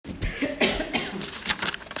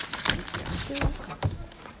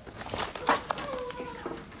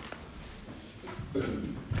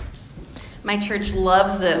My church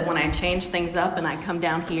loves it when I change things up and I come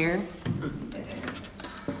down here.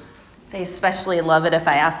 They especially love it if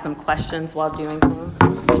I ask them questions while doing things.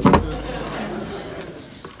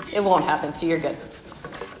 It won't happen, so you're good.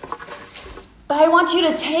 But I want you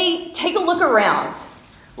to take a look around.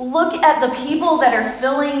 Look at the people that are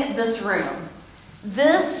filling this room.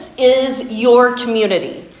 This is your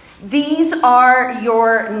community. These are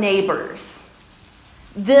your neighbors.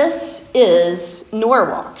 This is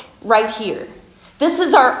Norwalk right here. This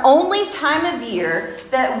is our only time of year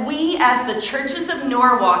that we as the churches of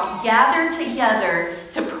Norwalk gather together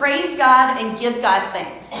to praise God and give God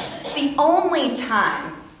thanks. The only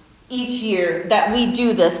time each year that we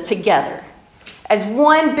do this together as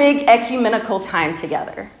one big ecumenical time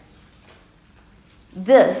together.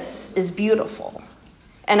 This is beautiful.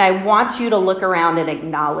 And I want you to look around and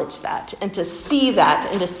acknowledge that and to see that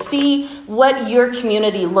and to see what your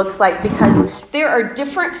community looks like, because there are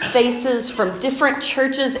different faces from different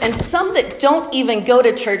churches and some that don't even go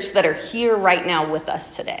to church that are here right now with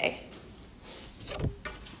us today.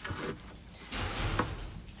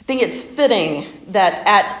 I think it's fitting that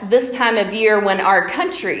at this time of year when our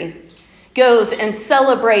country goes and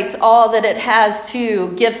celebrates all that it has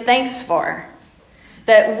to give thanks for,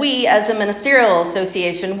 that we as a ministerial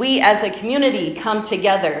association, we as a community come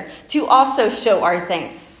together to also show our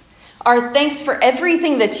thanks. Our thanks for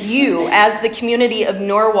everything that you as the community of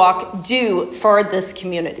Norwalk do for this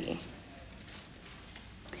community.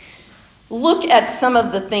 Look at some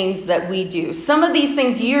of the things that we do. Some of these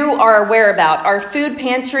things you are aware about. Our food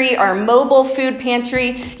pantry, our mobile food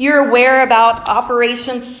pantry. You're aware about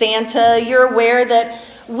Operation Santa. You're aware that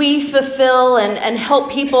we fulfill and help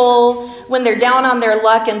people when they're down on their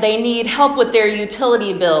luck and they need help with their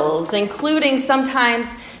utility bills, including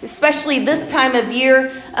sometimes, especially this time of year,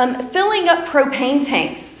 filling up propane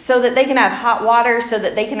tanks so that they can have hot water, so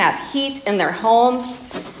that they can have heat in their homes.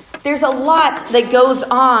 There's a lot that goes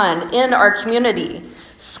on in our community.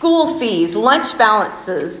 School fees, lunch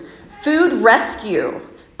balances, food rescue,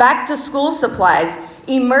 back to school supplies,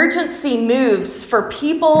 emergency moves for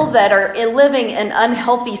people that are living in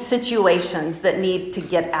unhealthy situations that need to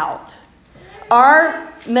get out.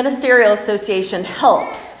 Our ministerial association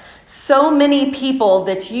helps so many people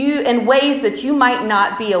in ways that you might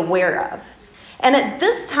not be aware of. And at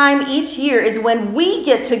this time each year is when we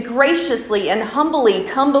get to graciously and humbly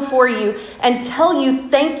come before you and tell you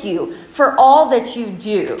thank you for all that you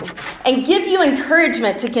do and give you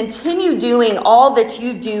encouragement to continue doing all that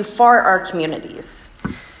you do for our communities.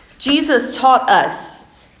 Jesus taught us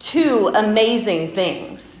two amazing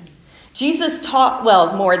things. Jesus taught,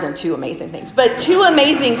 well, more than two amazing things, but two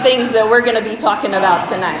amazing things that we're going to be talking about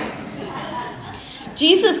tonight.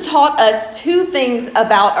 Jesus taught us two things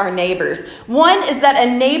about our neighbors. One is that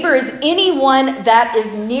a neighbor is anyone that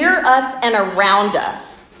is near us and around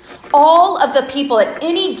us. All of the people at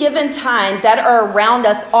any given time that are around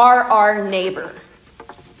us are our neighbor.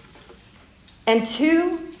 And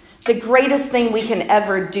two, the greatest thing we can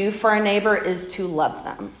ever do for our neighbor is to love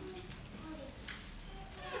them.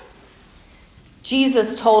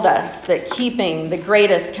 Jesus told us that keeping the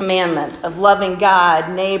greatest commandment of loving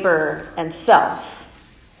God, neighbor, and self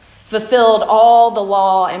fulfilled all the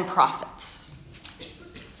law and prophets.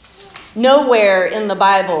 Nowhere in the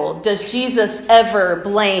Bible does Jesus ever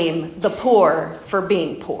blame the poor for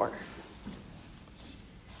being poor.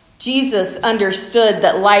 Jesus understood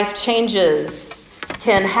that life changes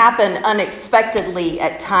can happen unexpectedly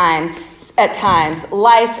at times.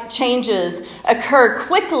 Life changes occur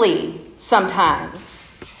quickly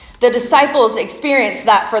sometimes. The disciples experienced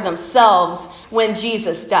that for themselves when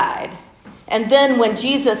Jesus died. And then when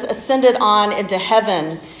Jesus ascended on into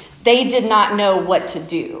heaven, they did not know what to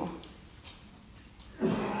do.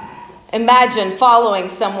 Imagine following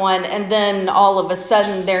someone and then all of a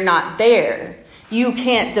sudden they're not there. You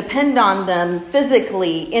can't depend on them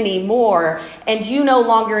physically anymore, and you no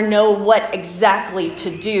longer know what exactly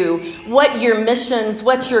to do, what your missions,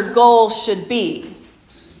 what your goal should be.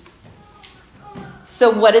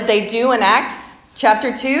 So what did they do in Acts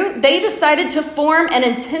chapter 2? They decided to form an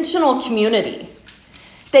intentional community.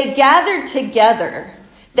 They gathered together.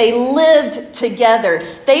 They lived together.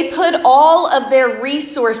 They put all of their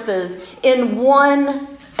resources in one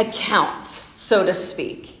account, so to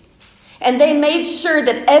speak. And they made sure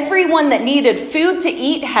that everyone that needed food to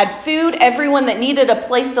eat had food. Everyone that needed a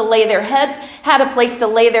place to lay their heads had a place to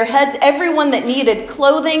lay their heads. Everyone that needed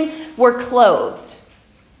clothing were clothed.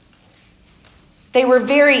 They were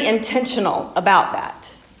very intentional about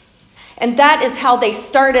that. And that is how they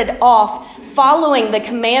started off following the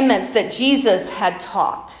commandments that Jesus had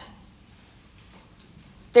taught.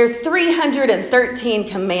 There are 313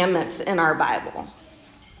 commandments in our Bible.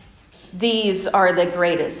 These are the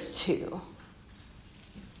greatest 2.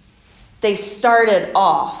 They started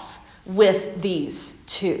off with these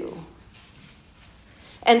 2.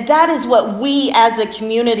 And that is what we as a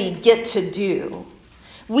community get to do.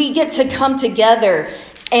 We get to come together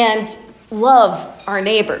and love our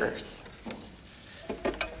neighbors.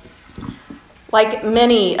 Like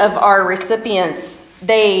many of our recipients,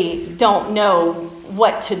 they don't know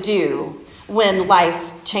what to do when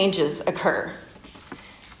life changes occur.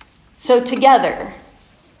 So together,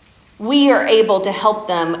 we are able to help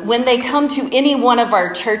them when they come to any one of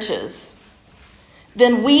our churches.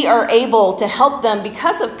 Then we are able to help them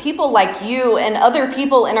because of people like you and other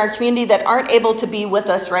people in our community that aren't able to be with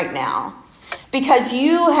us right now. Because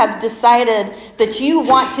you have decided that you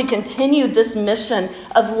want to continue this mission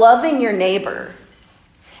of loving your neighbor.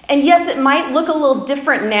 And yes, it might look a little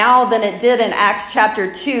different now than it did in Acts chapter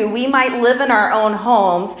 2. We might live in our own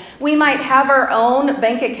homes. We might have our own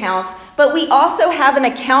bank accounts. But we also have an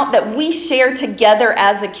account that we share together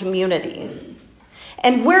as a community.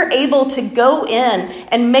 And we're able to go in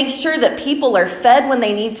and make sure that people are fed when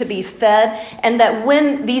they need to be fed, and that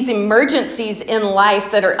when these emergencies in life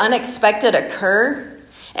that are unexpected occur,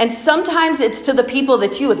 and sometimes it's to the people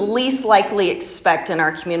that you would least likely expect in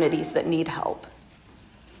our communities that need help.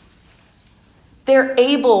 They're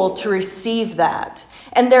able to receive that,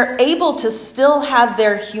 and they're able to still have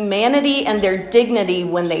their humanity and their dignity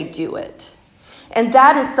when they do it. And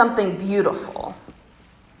that is something beautiful.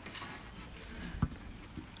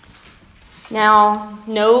 Now,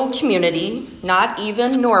 no community, not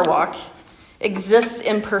even Norwalk, exists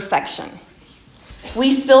in perfection.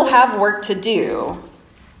 We still have work to do,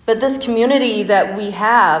 but this community that we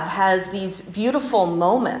have has these beautiful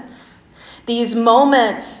moments. These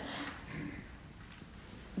moments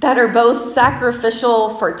that are both sacrificial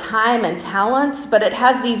for time and talents, but it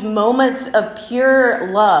has these moments of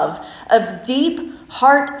pure love, of deep,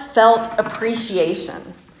 heartfelt appreciation.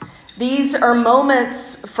 These are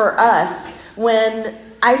moments for us when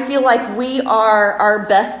I feel like we are our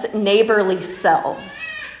best neighborly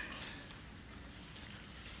selves.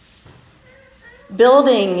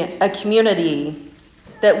 Building a community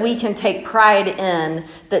that we can take pride in,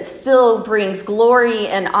 that still brings glory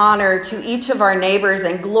and honor to each of our neighbors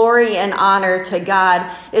and glory and honor to God,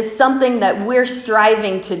 is something that we're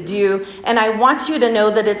striving to do. And I want you to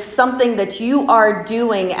know that it's something that you are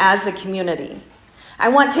doing as a community. I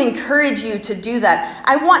want to encourage you to do that.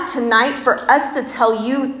 I want tonight for us to tell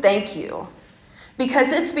you thank you.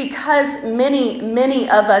 Because many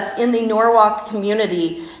of us in the Norwalk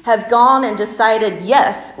community have gone and decided,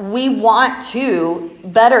 yes, we want to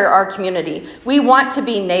better our community. We want to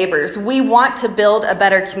be neighbors. We want to build a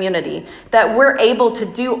better community, that we're able to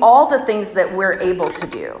do all the things that we're able to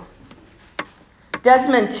do.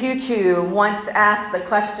 Desmond Tutu once asked the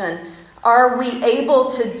question, are we able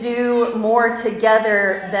to do more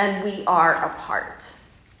together than we are apart?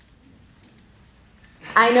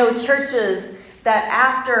 I know churches that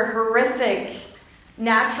after horrific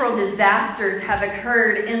natural disasters have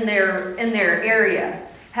occurred in their area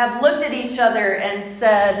have looked at each other and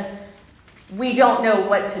said, we don't know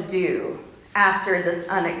what to do after this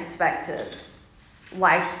unexpected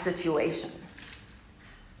life situation.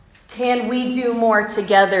 Can we do more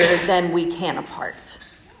together than we can apart?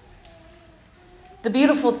 The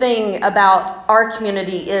beautiful thing about our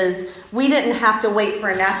community is we didn't have to wait for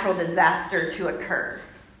a natural disaster to occur.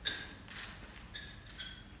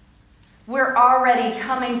 We're already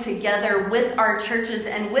coming together with our churches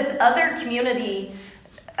and with other community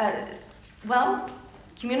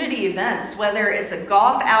events, whether it's a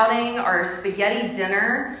golf outing or a spaghetti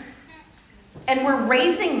dinner, and we're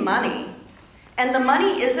raising money. And the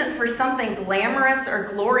money isn't for something glamorous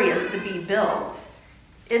or glorious to be built.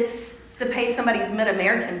 It's to pay somebody's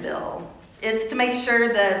Mid-American bill. It's to make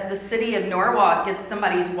sure that the city of Norwalk gets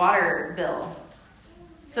somebody's water bill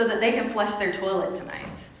so that they can flush their toilet tonight.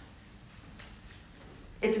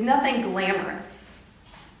 It's nothing glamorous,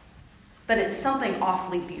 but it's something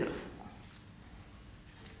awfully beautiful.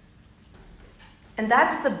 And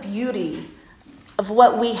that's the beauty of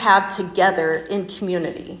what we have together in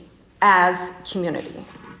community, as community.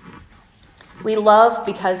 We love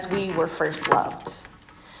because we were first loved.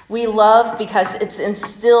 We love because it's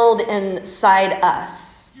instilled inside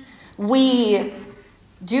us. We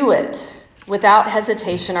do it without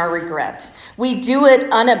hesitation or regret. We do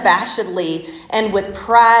it unabashedly and with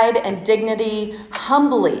pride and dignity,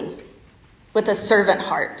 humbly, with a servant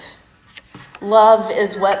heart. Love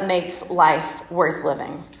is what makes life worth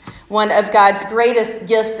living. One of God's greatest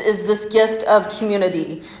gifts is this gift of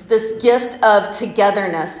community, this gift of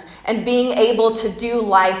togetherness, and being able to do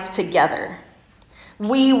life together.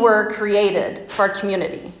 We were created for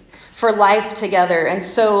community, for life together. And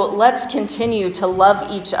so let's continue to love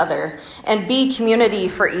each other and be community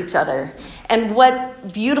for each other. And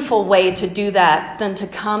what beautiful way to do that than to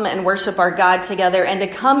come and worship our God together and to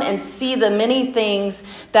come and see the many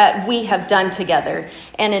things that we have done together.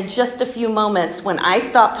 And in just a few moments, when I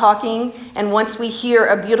stop talking and once we hear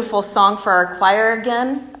a beautiful song for our choir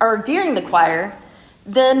again, or during the choir,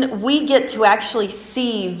 then we get to actually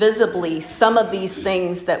see visibly some of these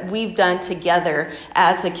things that we've done together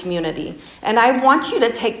as a community. And I want you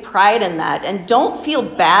to take pride in that, and don't feel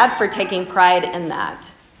bad for taking pride in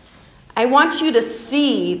that. I want you to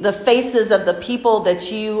see the faces of the people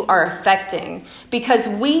that you are affecting, because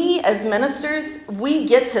we as ministers, we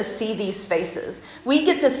get to see these faces. We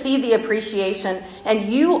get to see the appreciation, and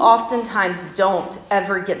you oftentimes don't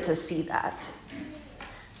ever get to see that.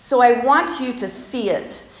 So I want you to see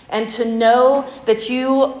it and to know that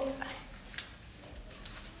you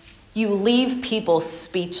leave people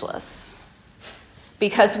speechless.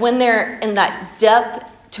 Because when they're in that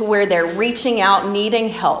depth to where they're reaching out, needing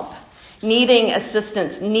help, needing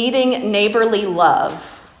assistance, needing neighborly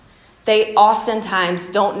love, they oftentimes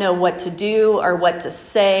don't know what to do or what to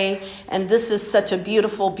say. And this is such a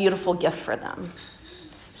beautiful, beautiful gift for them.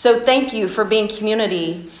 So thank you for being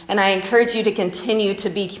community, and I encourage you to continue to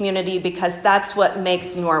be community because that's what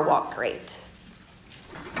makes Norwalk great.